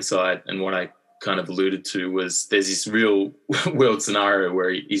the downside, and what I kind of alluded to, was there's this real world scenario where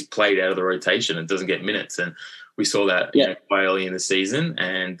he's played out of the rotation and doesn't get minutes, and we saw that quite early in the season.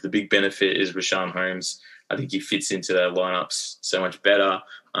 And the big benefit is Richaun Holmes. I think he fits into their lineups so much better.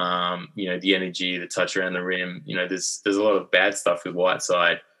 The energy, the touch around the rim. There's a lot of bad stuff with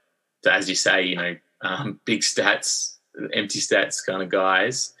Whiteside. So as you say, big stats, empty stats kind of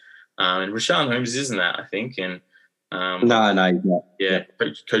guys. And Richaun Holmes isn't that, I think. And no. Yeah,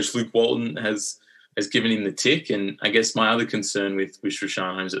 Coach Luke Walton has given him the tick. And I guess my other concern with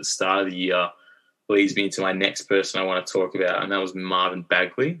Richaun Holmes at the start of the year leads me into my next person I want to talk about, and that was Marvin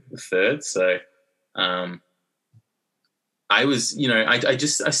Bagley, the third. So I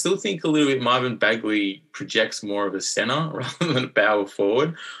still think a little bit Marvin Bagley projects more of a center rather than a power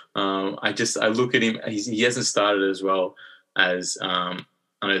forward. I look at him, he hasn't started as well as I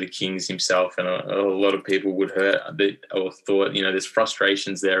know the Kings himself, and a lot of people would thought, there's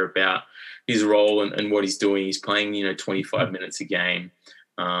frustrations there about his role and what he's doing. He's playing, 25 minutes a game,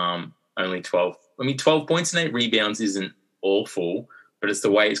 only 12. 12 points and 8 rebounds isn't awful, but it's the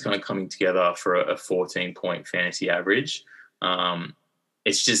way it's kind of coming together for a 14-point fantasy average.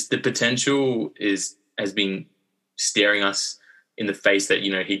 It's just the potential has been staring us in the face that,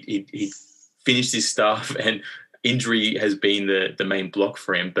 he finished his stuff and injury has been the main block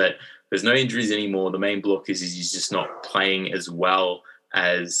for him, but there's no injuries anymore. The main block is he's just not playing as well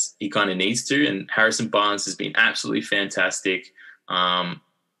as he kind of needs to. And Harrison Barnes has been absolutely fantastic.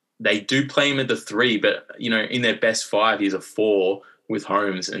 They do play him at the 3, but, in their best 5, he's a 4 with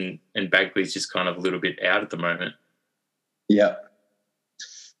Holmes, and Bagley's just kind of a little bit out at the moment. Yeah.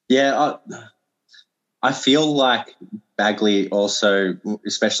 Yeah, I feel like Bagley also,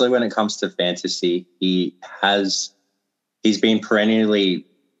 especially when it comes to fantasy, he's been perennially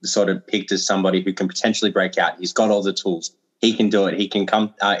sort of picked as somebody who can potentially break out. He's got all the tools. He can do it. He can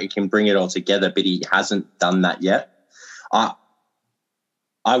bring it all together, but he hasn't done that yet.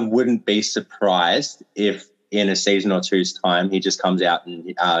 I wouldn't be surprised if in a season or two's time he just comes out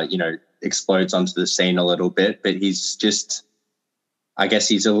and explodes onto the scene a little bit. But he's just, I guess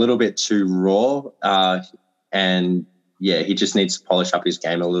he's a little bit too raw, and he just needs to polish up his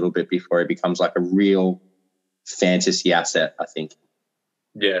game a little bit before he becomes like a real fantasy asset, I think.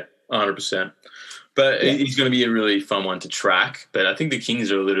 Yeah, 100%. But he's going to be a really fun one to track. But I think the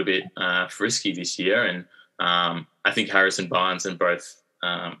Kings are a little bit frisky this year, and I think Harrison Barnes and both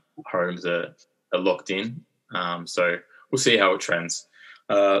Holmes are locked in. So we'll see how it trends.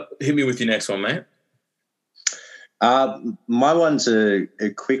 Hit me with your next one, mate. My one's a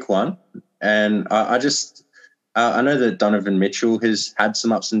quick one, and I know that Donovan Mitchell has had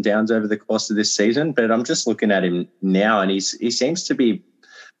some ups and downs over the course of this season, but I'm just looking at him now, and he seems to be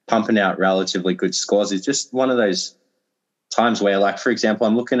pumping out relatively good scores. It's just one of those times where, like, for example,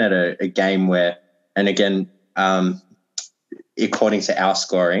 I'm looking at a game where, and again, according to our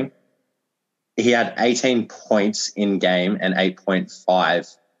scoring, he had 18 points in game and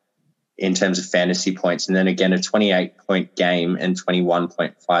 8.5 in terms of fantasy points, and then again a 28-point game and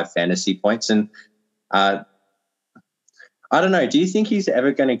 21.5 fantasy points. And I don't know, do you think he's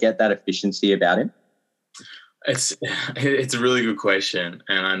ever going to get that efficiency about him? It's a really good question,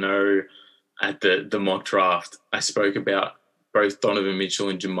 and I know at the mock draft I spoke about both Donovan Mitchell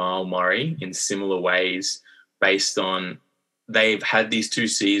and Jamal Murray in similar ways, based on they've had these 2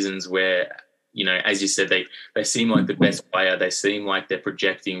 seasons where, as you said, they seem like the best player. They seem like they're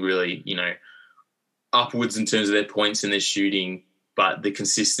projecting really, upwards in terms of their points and their shooting, but the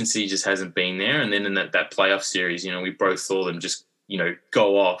consistency just hasn't been there. And then in that playoff series, we both saw them just,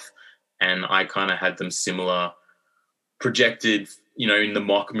 go off, and I kind of had them similar projected, in the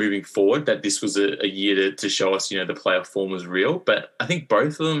mock moving forward, that this was a year to show us, the playoff form was real. But I think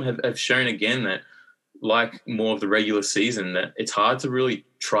both of them have shown again that, like more of the regular season, that it's hard to really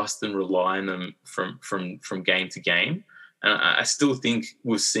trust and rely on them from game to game. And I still think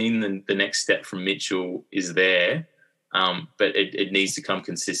we've seen the next step from Mitchell is there, but it needs to come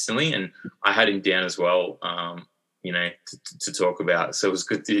consistently. And I had him down as well, to talk about. So it was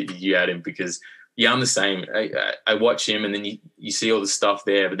good that you had him, because, I'm the same. I watch him, and then you see all the stuff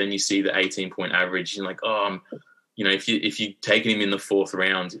there, but then you see the 18-point average. You're like, if you've taken him in the 4th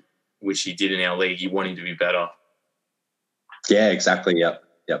round, which he did in our league, you want him to be better. Yeah, exactly. Yep.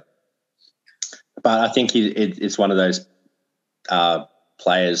 But I think it's one of those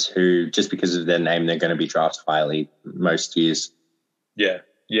players who, just because of their name, they're going to be drafted highly most years. Yeah,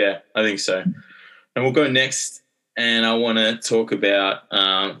 I think so. And we'll go next, and I want to talk about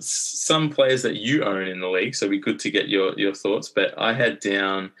some players that you own in the league, so it'd be good to get your thoughts. But I had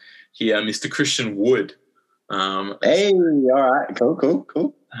down here Mr. Christian Wood. Hey, all right,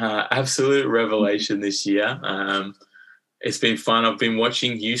 cool. Absolute revelation this year. It's been fun. I've been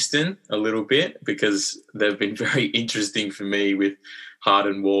watching Houston a little bit because they've been very interesting for me with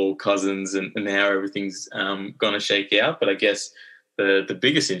Harden, Wall, Cousins, and how everything's going to shake out. But I guess the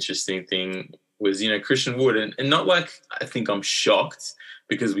biggest interesting thing was, Christian Wood. And not like I think I'm shocked,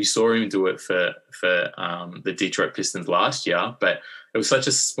 because we saw him do it for the Detroit Pistons last year. But it was such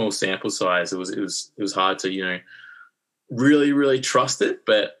a small sample size. It was hard to, really, really trust it.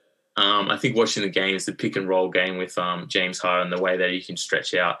 But I think watching the games, the pick and roll game with James Harden, the way that he can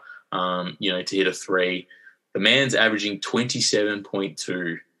stretch out to hit a three. The man's averaging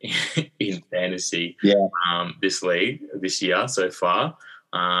 27.2 in fantasy this year so far.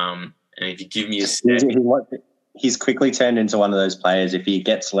 And if you give me a step, he's quickly turned into one of those players. If he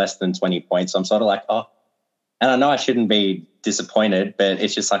gets less than 20 points, I'm sort of like, oh, and I know I shouldn't be disappointed, but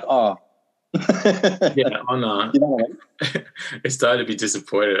it's just like, oh. Yeah, I know. You know what I mean? It's started to be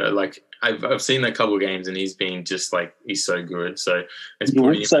disappointed. Like I've seen a couple of games and he's been just like, he's so good. So he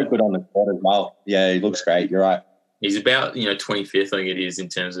looks so good on the court as well. Yeah, he looks great. You're right. He's about 25th, I think it is, in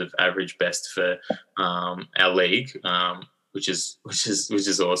terms of average best for our league, which is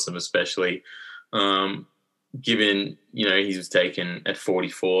awesome, especially given he was taken at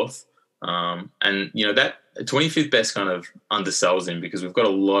 44th, and that 25th best kind of undersells him because we've got a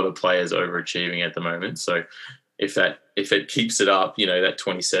lot of players overachieving at the moment. So if it keeps it up, that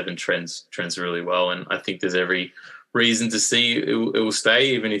 27 trends really well, and I think there's every reason to see it will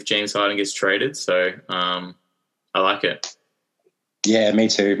stay even if James Harden gets traded. So I like it. Yeah, me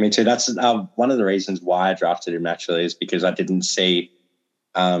too. That's one of the reasons why I drafted him, actually, is because I didn't see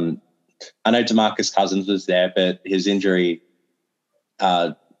I know DeMarcus Cousins was there, but his injury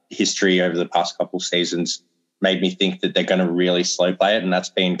history over the past couple of seasons made me think that they're going to really slow play it, and that's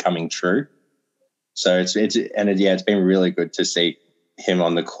been coming true. So it's been really good to see him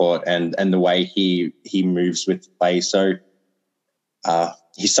on the court and the way he moves with play. So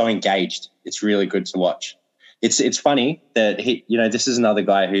he's so engaged. It's really good to watch. It's funny that this is another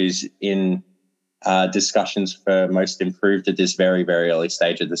guy who's in discussions for most improved at this very, very early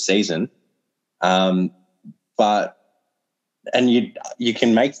stage of the season. But you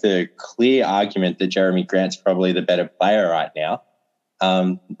can make the clear argument that Jeremy Grant's probably the better player right now.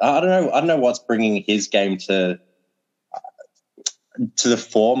 I don't know what's bringing his game to the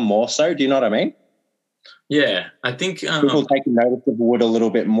fore more so. Do you know what I mean? Yeah, I think people taking notice of Wood a little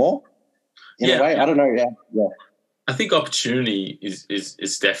bit more in a way. I don't know. Yeah. I think opportunity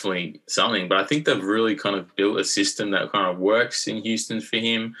is definitely something, but I think they've really kind of built a system that kind of works in Houston for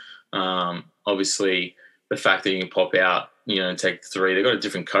him. Obviously, the fact that you can pop out, and take three. They've got a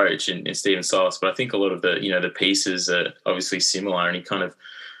different coach in Stephen Silas, but I think a lot of the pieces are obviously similar, and he kind of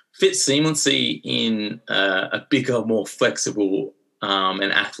fits seamlessly in a bigger, more flexible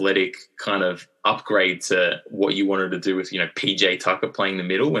and athletic kind of upgrade to what you wanted to do with PJ Tucker playing the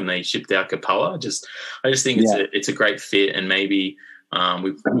middle when they shipped out Capella. I just think it's a great fit, and maybe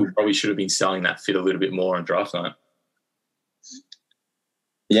we probably should have been selling that fit a little bit more on draft night.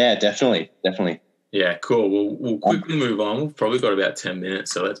 Yeah, definitely. Yeah, cool. We'll quickly move on. We've probably got about 10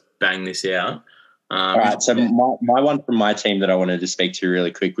 minutes, so let's bang this out. All right, so my one from my team that I wanted to speak to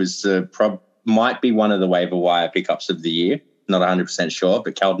really quick was might be one of the waiver wire pickups of the year. Not 100% sure,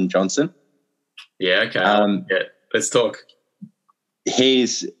 but Keldon Johnson. Yeah, okay. Let's talk.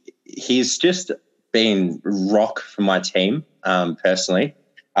 He's just been rock for my team personally,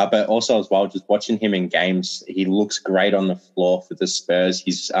 but also as well, just watching him in games, he looks great on the floor for the Spurs.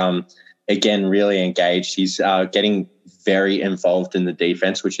 He's again really engaged. He's getting very involved in the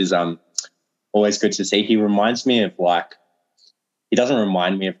defense, which is always good to see. He reminds me of he doesn't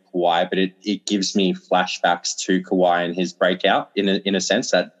remind me of Kawhi, but it gives me flashbacks to Kawhi and his breakout in a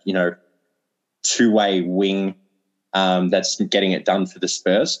sense that, two-way wing that's getting it done for the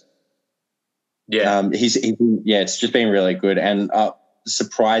Spurs. Yeah. It's just been really good, and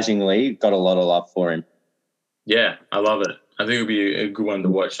surprisingly got a lot of love for him. Yeah, I love it. I think it'll be a good one to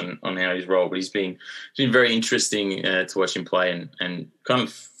watch on how he's rolled, but he's been very interesting to watch him play and kind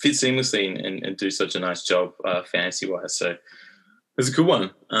of fit seamlessly and do such a nice job fantasy-wise. So it's a good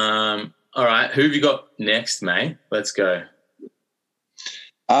one. All right, who have you got next, mate? Let's go.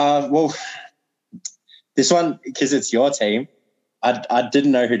 Well, this one, because it's your team, I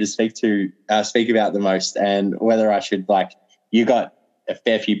didn't know who to speak about the most, and whether I should you got a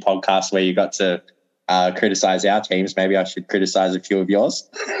fair few podcasts where you got to criticize our teams. Maybe I should criticize a few of yours.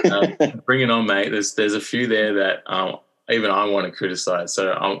 Bring it on, mate. There's a few there that even I want to criticize.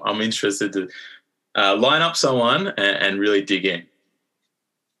 So I'm interested to line up someone and really dig in.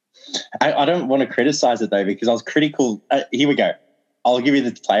 I don't want to criticize it though, because I was critical. Here we go. I'll give you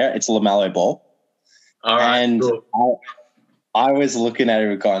the player. It's LaMelo Ball. All right. And cool. I was looking at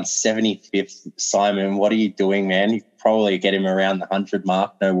him going 75th. Simon, what are you doing, man? You probably get him around the 100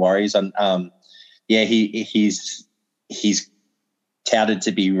 mark. No worries. And he's touted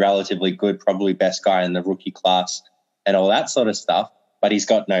to be relatively good, probably best guy in the rookie class and all that sort of stuff. But he's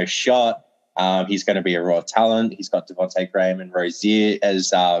got no shot. He's going to be a raw talent. He's got Devontae Graham and Rozier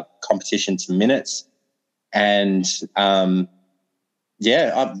as competition to minutes. And,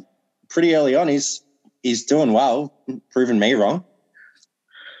 pretty early on, he's doing well, proving me wrong.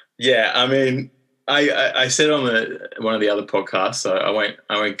 Yeah, I mean, I said on one of the other podcasts, so I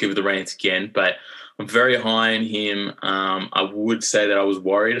won't give the rant again, but I'm very high on him. I would say that I was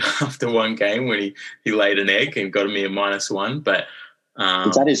worried after one game when he laid an egg and got me a -1, but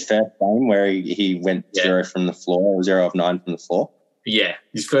was that his first game where he went 0 from the floor, 0 of 9 from the floor? Yeah,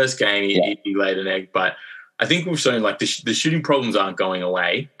 his first game he laid an egg, but I think we've shown like the shooting problems aren't going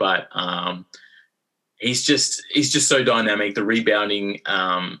away, but he's just so dynamic. The rebounding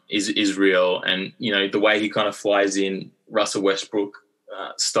is real, and you know the way he kind of flies in Russell Westbrook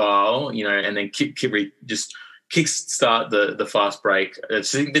style, you know, and then just kickstart the fast break. I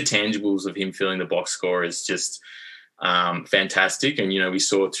think the tangibles of him filling the box score is just fantastic. And you know we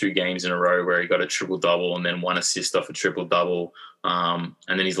saw 2 games in a row where he got a triple-double and then 1 assist off a triple-double. And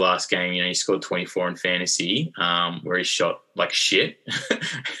then his last game, you know, he scored 24 in fantasy, where he shot like shit.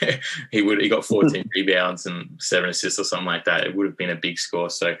 He got 14 rebounds and 7 assists or something like that. It would have been a big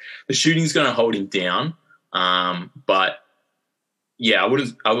score. So the shooting's going to hold him down. But yeah, I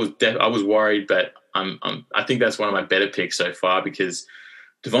was worried, but I think that's one of my better picks so far because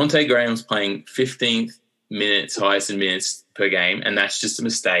Devontae Graham's playing 15th minutes, highest in minutes per game, and that's just a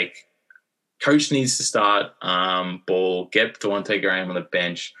mistake. Coach needs to start Ball, get Devontae Graham on the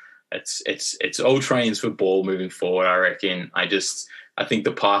bench. It's all trains for Ball moving forward, I reckon. I think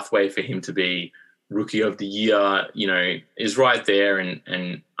the pathway for him to be Rookie of the Year, you know, is right there,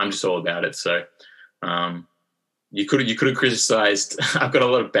 and I'm just all about it. So you could have criticized. I've got a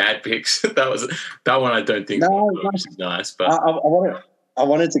lot of bad picks. that one I don't think was nice, but I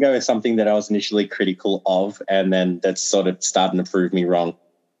wanted to go with something that I was initially critical of, and then that's sort of starting to prove me wrong.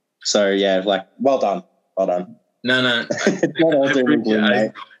 So yeah, like well done. No. It's not all doom and gloom,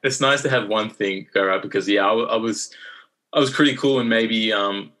 mate. It's nice to have one thing go right because I was critical and maybe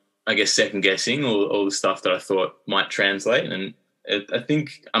I guess second guessing all the stuff that I thought might translate, and I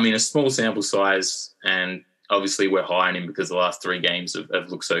think a small sample size, and obviously we're high on him because the last 3 games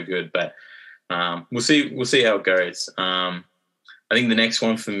have looked so good, but we'll see how it goes. I think the next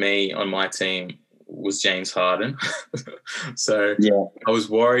one for me on my team was James Harden. So yeah. I was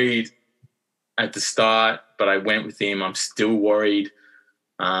worried at the start, but I went with him. I'm still worried.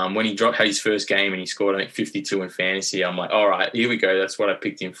 When he had his first game and he scored, I think, 52 in fantasy, I'm like, all right, here we go. That's what I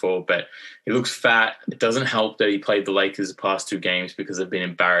picked him for. But he looks fat. It doesn't help that he played the Lakers the past 2 games because they've been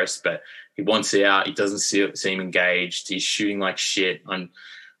embarrassed, but he wants out. He doesn't seem engaged. He's shooting like shit.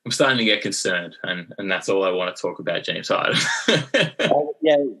 I'm starting to get concerned, and that's all I want to talk about, James Harden.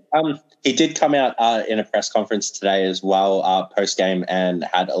 He did come out in a press conference today as well, post-game, and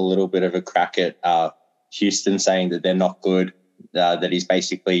had a little bit of a crack at Houston, saying that they're not good, that he's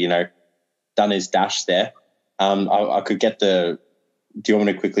basically, you know, done his dash there. I could get do you want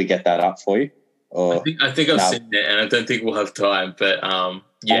me to quickly get that up for you? Or, I think I've seen it, and I don't think we'll have time, but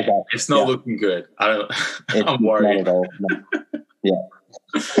okay. It's not looking good. I'm worried. Not at all. No. Yeah.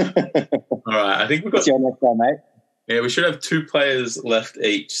 All right, I think we've got. What's your next one, mate? Yeah, we should have 2 players left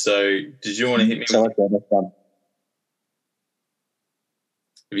each. So, did you want to hit me? So, what's your next one?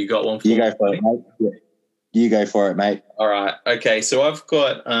 Have you got one for me? You go for it, mate. Yeah. You go for it, mate. All right. Okay, so I've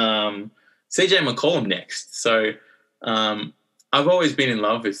got CJ McCollum next. So, I've always been in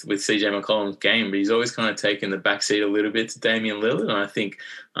love with CJ McCollum's game, but he's always kind of taken the backseat a little bit to Damian Lillard, and I think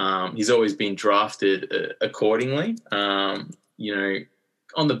he's always been drafted accordingly. You know,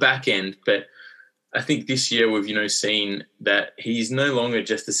 on the back end, but I think this year we've, you know, seen that he's no longer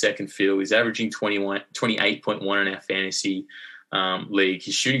just a second fiddle. He's averaging 28.1 in our fantasy league.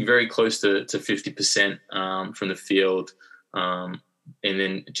 He's shooting very close to 50% from the field, and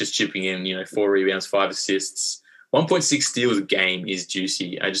then just chipping in, you know, 4 rebounds, 5 assists, 1.6 steals a game is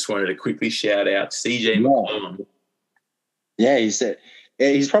juicy. I just wanted to quickly shout out CJ McCollum. Yeah,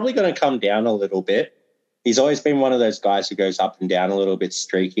 he's probably going to come down a little bit. He's always been one of those guys who goes up and down a little bit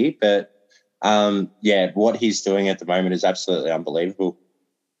streaky, but what he's doing at the moment is absolutely unbelievable.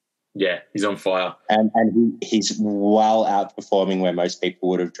 Yeah, he's on fire. And he's well outperforming where most people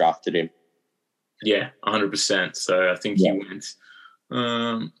would have drafted him. Yeah, 100%. So I think he went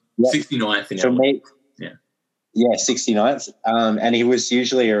 69th in For me, Yeah, 69th. And he was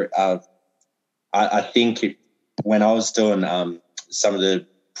usually, I think when I was doing some of the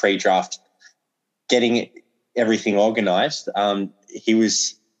pre-draft, getting everything organised, he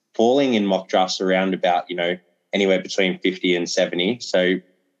was falling in mock drafts around about, you know, anywhere between 50 and 70. So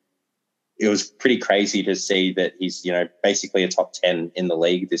it was pretty crazy to see that he's, you know, basically a top 10 in the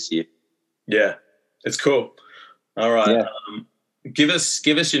league this year. Yeah, it's cool. All right. Yeah. Give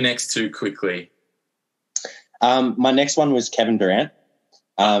us your next 2 quickly. My next one was Kevin Durant.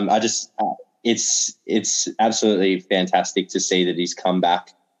 It's absolutely fantastic to see that he's come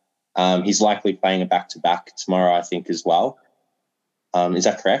back He's likely playing a back-to-back tomorrow, I think, as well. Is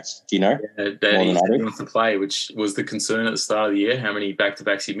that correct? Do you know? Yeah, that he wants to play, which was the concern at the start of the year, how many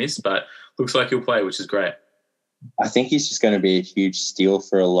back-to-backs he missed, but looks like he'll play, which is great. I think he's just going to be a huge steal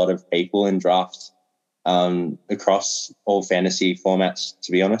for a lot of people in drafts across all fantasy formats,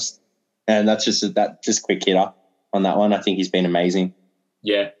 to be honest. And that's just quick hitter on that one. I think he's been amazing.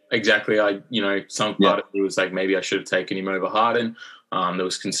 Yeah, exactly. Some part of me was like, maybe I should have taken him over Harden. There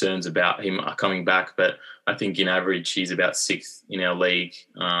was concerns about him coming back, but I think in average he's about 6th in our league,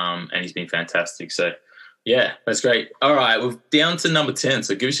 and he's been fantastic. So, yeah, that's great. All right, we're down to number 10.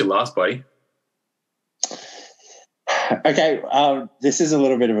 So give us your last, buddy. Okay, this is a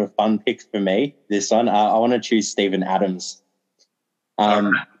little bit of a fun pick for me, this one. I want to choose Steven Adams.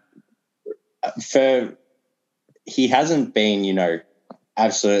 He hasn't been,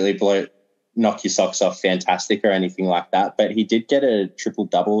 absolutely knock your socks off fantastic or anything like that, but he did get a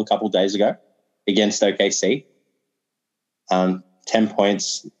triple-double a couple of days ago against OKC. 10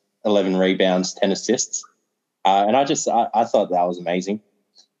 points, 11 rebounds, 10 assists. And I thought that was amazing.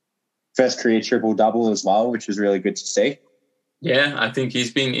 First career triple-double as well, which was really good to see. Yeah, I think he's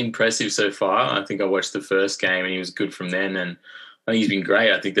been impressive so far. I think I watched the first game and he was good from then, and I think he's been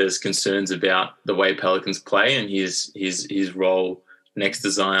great. I think there's concerns about the way Pelicans play and his role next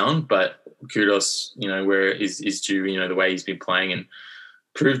to Zion, but kudos, where is due, the way he's been playing, and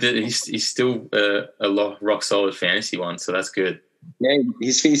proved that he's still a rock solid fantasy one. So that's good. Yeah,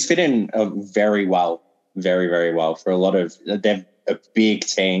 he's fit in very well, very, very well for a lot of, they're a big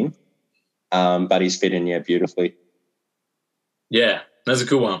team. But he's fit in, beautifully. Yeah, that's a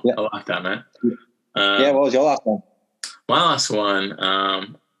cool one. Yeah. I like that, man. What was your last one? My last one,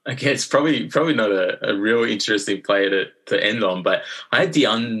 again, it's probably not a real interesting player to end on, but I had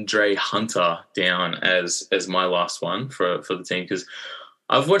DeAndre Hunter down as my last one for the team, because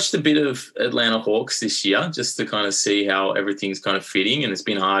I've watched a bit of Atlanta Hawks this year just to kind of see how everything's kind of fitting, and it's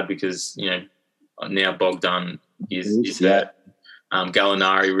been hard because, now Bogdan is there.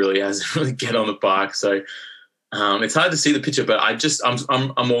 Gallinari really hasn't really get on the park, so it's hard to see the picture. But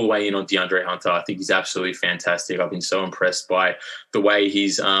I'm all the way in on DeAndre Hunter. I think he's absolutely fantastic. I've been so impressed by the way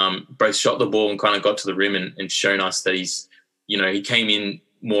he's both shot the ball and kind of got to the rim and shown us that he's, he came in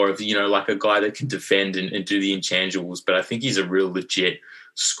more of, like a guy that can defend and do the intangibles. But I think he's a real legit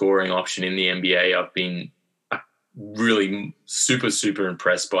scoring option in the NBA. I've been really super, super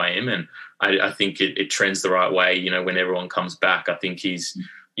impressed by him, and I think it trends the right way, when everyone comes back. I think he's,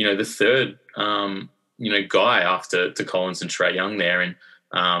 the third, guy after Collins and Trae Young there. And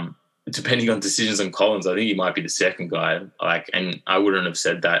depending on decisions on Collins, I think he might be the second guy. And I wouldn't have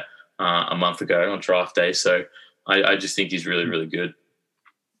said that a month ago on draft day. So I just think he's really, really good.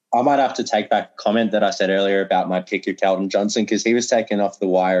 I might have to take back a comment that I said earlier about my pick of Kelton Johnson, because he was taken off the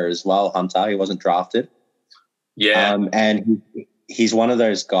wire as well, Hunter. He wasn't drafted. Yeah. And he's one of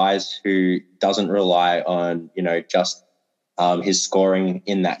those guys who doesn't rely on, just his scoring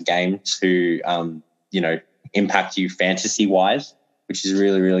in that game to, impact you fantasy-wise, which is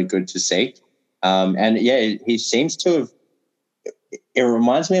really, really good to see. He seems to have – it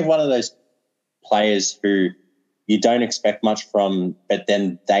reminds me of one of those players who you don't expect much from, but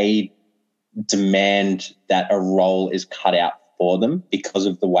then they demand that a role is cut out for them because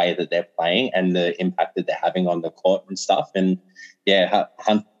of the way that they're playing and the impact that they're having on the court and stuff. And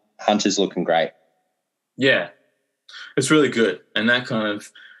Hunter's looking great. Yeah, it's really good. And that kind of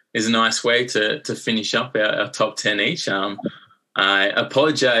is a nice way to finish up our top 10 each. I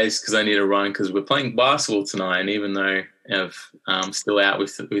apologize because I need to run because we're playing basketball tonight. And even though I'm still out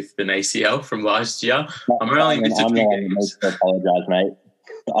with an ACL from last year, I'm only missed a few games. To apologize, mate.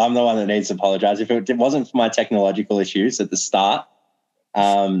 I'm the one that needs to apologize. If it wasn't for my technological issues at the start,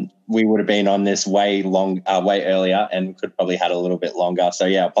 we would have been on this way earlier and could probably had a little bit longer. So,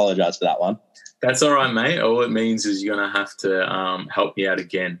 yeah, apologize for that one. That's all right, mate. All it means is you're going to have to help me out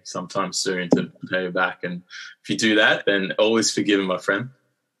again sometime soon to pay you back. And if you do that, then all is forgiven, my friend.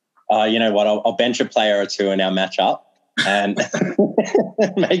 You know what? I'll bench a player or two in our matchup and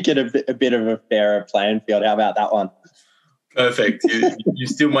make it a bit of a fairer playing field. How about that one? Perfect. You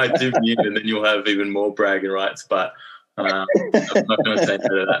still might do me, and then you'll have even more bragging rights. But I'm not going to say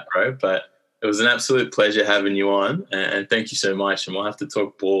no to that, bro. But it was an absolute pleasure having you on, and thank you so much. And we'll have to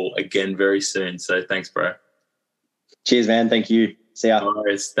talk ball again very soon. So thanks, bro. Cheers, man. Thank you. See ya. All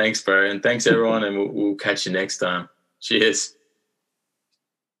right. Thanks, bro. And thanks, everyone. And we'll catch you next time. Cheers.